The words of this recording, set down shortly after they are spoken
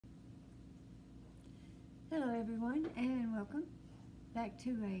Hello everyone and welcome back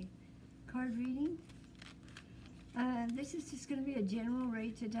to a card reading. This is just going to be a general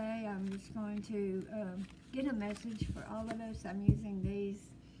read today. I'm just going to get a message for all of us. I'm using these.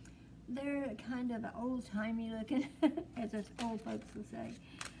 They're kind of old-timey looking, as us old folks will say.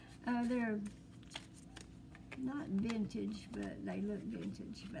 They're not vintage, but they look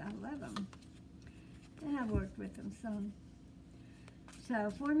vintage, but I love them. And I've worked with them some.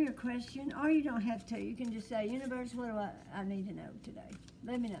 So form your question, or you don't have to. You can just say, Universe, what do I need to know today?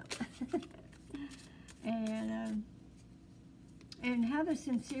 Let me know. and have a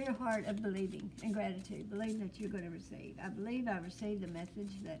sincere heart of believing and gratitude. Believe that you're going to receive. I believe I received the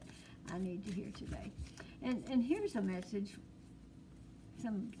message that I need to hear today. And here's a message.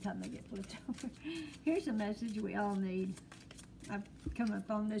 Sometimes I get flipped over. Here's a message we all need. I've come up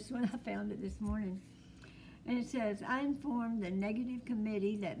on this one. I found it this morning. And it says, I informed the negative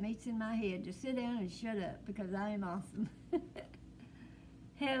committee that meets in my head to sit down and shut up because I am awesome.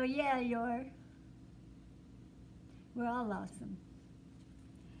 Hell yeah, you are. We're all awesome.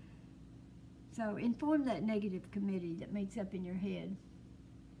 So inform that negative committee that meets up in your head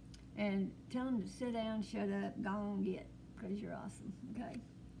and tell them to sit down, shut up, go on, get, because you're awesome, okay?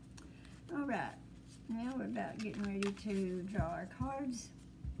 All right, now we're about getting ready to draw our cards.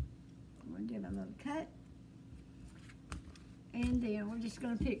 I'm going to give a little cut. And then we're just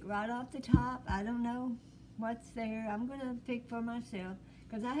going to pick right off the top. I don't know what's there. I'm going to pick for myself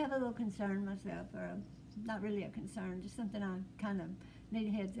because I have a little concern myself, or not really a concern, just something I kind of need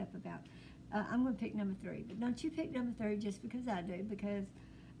a heads up about. I'm going to pick number 3, but don't you pick number 3 just because I do, because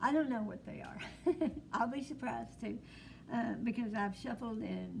I don't know what they are. I'll be surprised too, because I've shuffled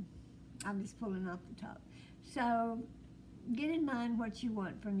and I'm just pulling off the top. So get in mind what you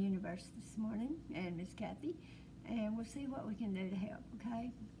want from Universe this morning and Miss Kathy. And we'll see what we can do to help,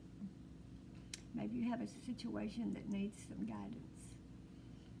 okay? Maybe you have a situation that needs some guidance.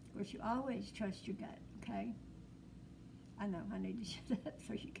 Of course, you always trust your gut, okay? I know, I need to shut up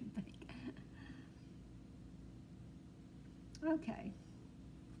so you can think. Okay.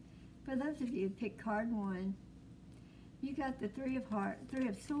 For those of you who picked card 1, you got the Three of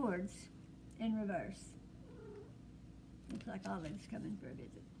Swords in reverse. Looks like Olive's coming for a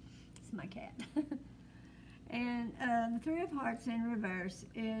visit. It's my cat. And the Three of Hearts in reverse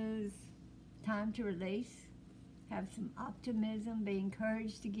is time to release, have some optimism, be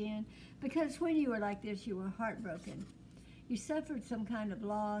encouraged again. Because when you were like this, you were heartbroken. You suffered some kind of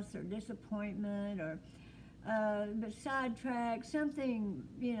loss or disappointment or sidetrack, something,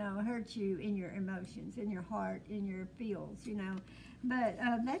 hurt you in your emotions, in your heart, in your feels, But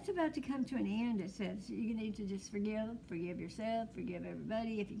that's about to come to an end. It says you need to just forgive yourself, forgive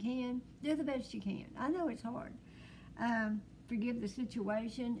everybody if you can. Do the best you can. I know it's hard. Forgive the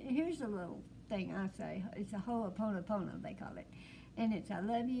situation. Here's a little thing I say. It's a ho'oponopono, they call it. And it's, I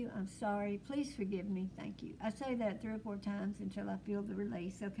love you, I'm sorry, please forgive me, thank you. I say that 3 or 4 times until I feel the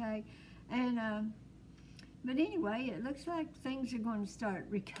release, okay? And, but anyway, it looks like things are going to start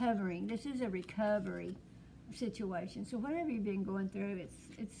recovering. This is a recovery situation. So whatever you've been going through,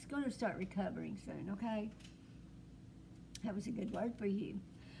 it's going to start recovering soon, okay? That was a good word for you.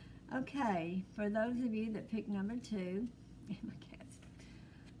 Okay, for those of you that picked number 2, my cat's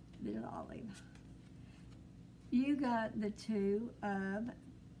little Olive, you got the 2 of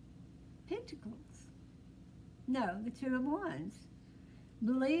Pentacles. No, the 2 of Wands.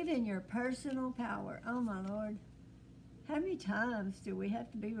 Believe in your personal power. Oh my Lord. How many times do we have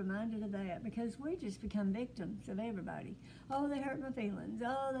to be reminded of that? Because we just become victims of everybody. Oh, they hurt my feelings.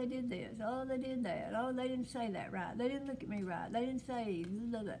 Oh, they did this. Oh, they did that. Oh, they didn't say that right. They didn't look at me right. They didn't say,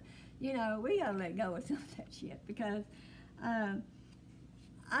 blah, blah. We got to let go of some of that shit because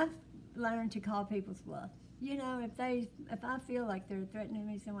I've learned to call people's bluff. If I feel like they're threatening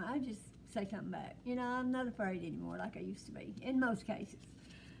me somewhere, I just say something back. I'm not afraid anymore like I used to be in most cases.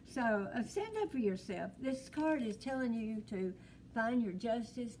 So stand up for yourself. This card is telling you to find your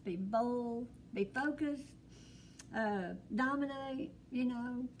justice, be bold, be focused, dominate,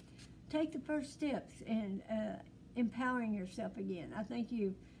 take the first steps in empowering yourself again. I think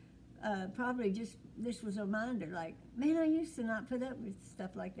you probably this was a reminder like, man, I used to not put up with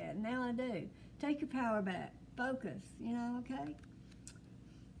stuff like that. Now I do. Take your power back. Focus, okay?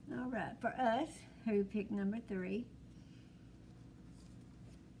 All right, for us who picked number 3,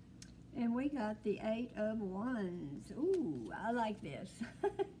 and we got the 8 of Wands. Ooh, I like this.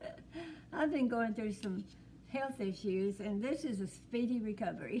 I've been going through some health issues, and this is a speedy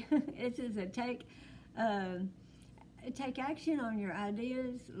recovery. This is a take action on your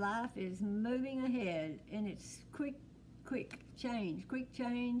ideas. Life is moving ahead, and it's quick change,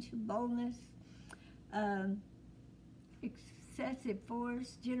 boldness, excessive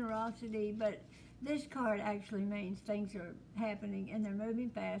force, generosity, but this card actually means things are happening and they're moving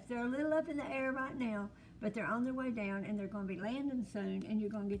fast. They're a little up in the air right now, but they're on their way down and they're going to be landing soon, and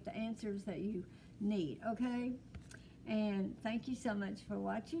you're going to get the answers that you need, okay? And thank you so much for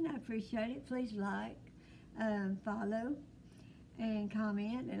watching. I appreciate it. Please like, follow, and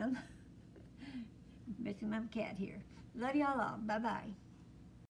comment. And I'm missing my cat here. Love y'all all. Bye-bye.